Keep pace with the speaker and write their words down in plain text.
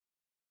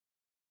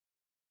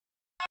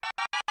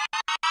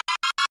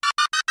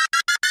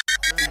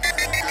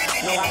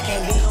No, I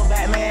can't be no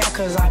Batman,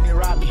 cause I be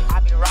robbing. I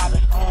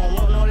don't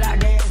want no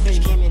loud ass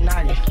bitch, give me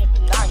naughty.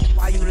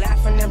 Why you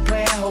laughing and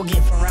playing, ho,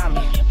 get from around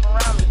me.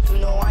 You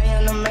know I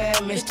am the man,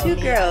 Mr. Two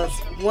Girls,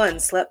 One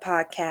Slut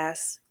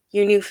Podcast.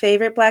 Your new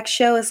favorite Black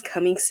show is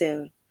coming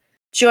soon.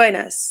 Join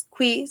us,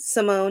 Quee,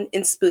 Simone,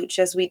 and Spooch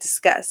as we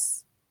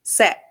discuss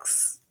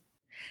sex.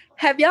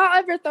 Have y'all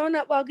ever thrown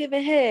up while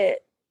giving head?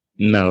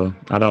 No,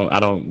 I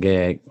don't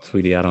gag,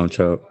 sweetie. I don't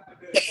choke.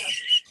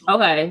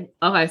 Okay.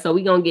 So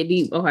we gonna get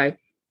deep. Okay.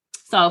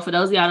 So for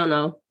those of y'all don't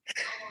know,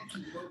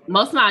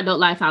 most of my adult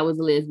life I was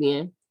a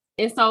lesbian,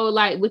 and so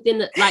like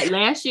within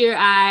last year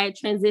I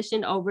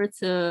transitioned over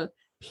to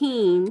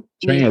peen.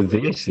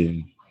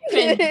 Transition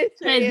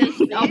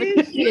over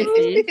to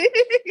penises.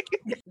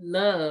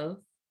 Love.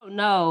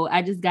 No,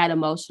 I just got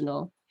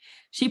emotional.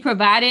 She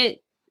provided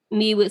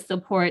me with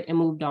support and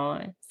moved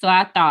on. So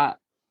I thought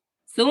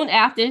soon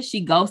after she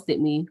ghosted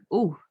me.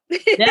 Ooh.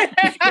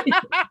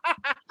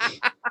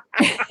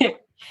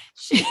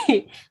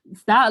 She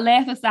stop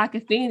laughing so I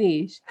can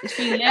finish.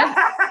 She left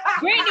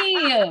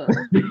Brittany.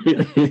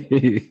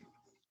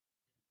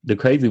 The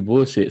crazy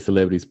bullshit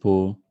celebrities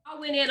pull. I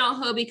went in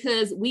on her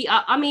because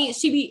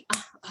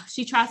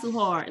she tried too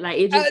hard. Like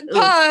it just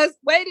pause.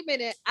 Wait a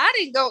minute. I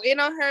didn't go in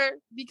on her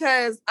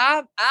because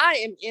I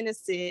am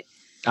innocent.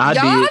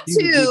 Y'all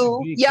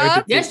too.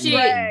 Y'all this shit.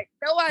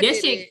 No, I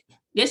didn't.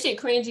 This shit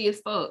cringy as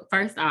fuck.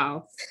 First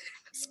off.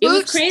 Spooch, it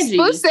was cringy.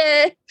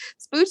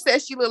 Spooch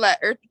said she looked like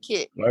Eartha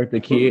Kitt.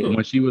 Eartha Kitt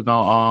when she was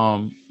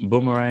on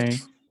Boomerang.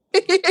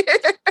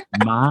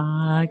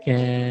 My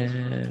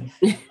gas.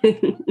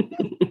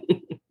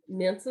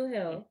 Mental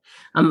health.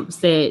 I'm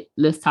said,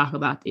 let's talk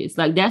about this.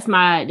 Like that's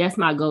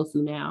my go-to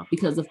now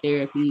because of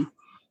therapy.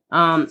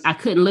 I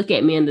couldn't look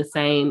at men the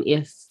same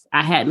if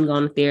I hadn't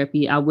gone to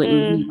therapy. I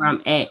wouldn't be where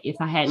I'm at if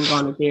I hadn't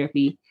gone to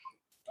therapy.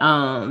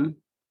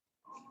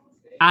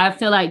 I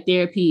feel like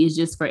therapy is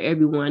just for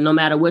everyone, no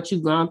matter what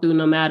you've gone through,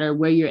 no matter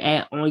where you're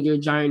at on your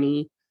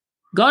journey,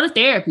 go to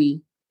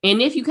therapy.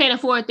 And if you can't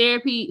afford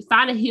therapy,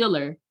 find a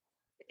healer.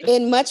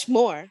 And much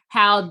more.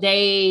 How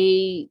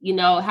they,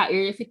 how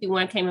Area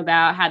 51 came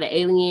about, how the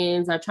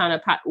aliens are trying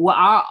to,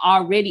 are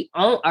already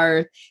on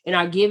Earth and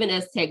are giving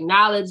us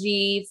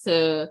technology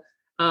to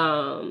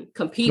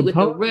compete with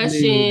the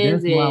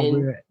Russians.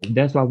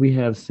 That's why we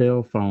have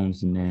cell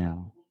phones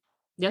now.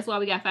 That's why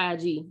we got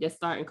 5G. That's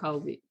starting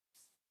COVID.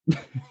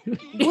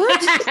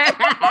 What?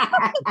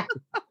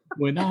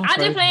 I'm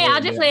just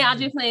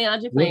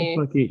playing.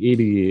 What fucking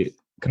idiot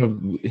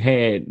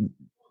had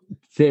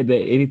said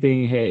that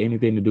anything had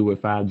anything to do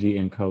with 5G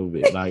and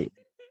COVID? Like,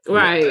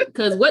 right?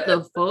 Because what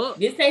the fuck?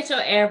 This ain't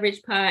your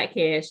average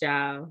podcast,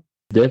 y'all.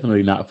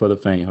 Definitely not for the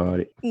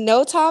faint-hearted.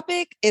 No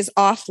topic is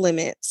off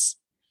limits.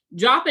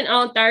 Dropping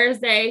on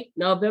Thursday,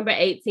 November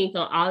 18th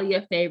on all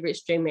your favorite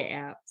streaming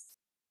apps.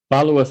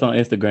 Follow us on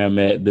Instagram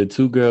at the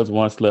Two Girls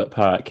One Slut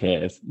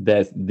Podcast.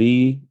 That's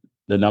the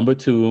number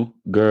 2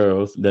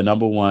 girls, the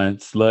number 1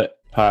 slut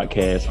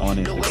podcast on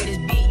Instagram. The way this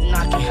beat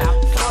knocking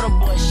out for the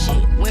boy shit.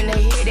 When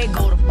they hit, they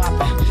go to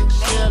poppin'.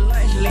 She a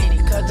lunch lady,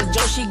 cause the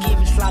joke she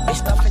giving sloppy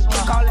stuff and they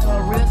call it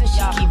her real and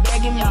she keep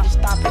begging me to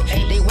stop it.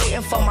 They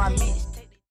waiting for my mix.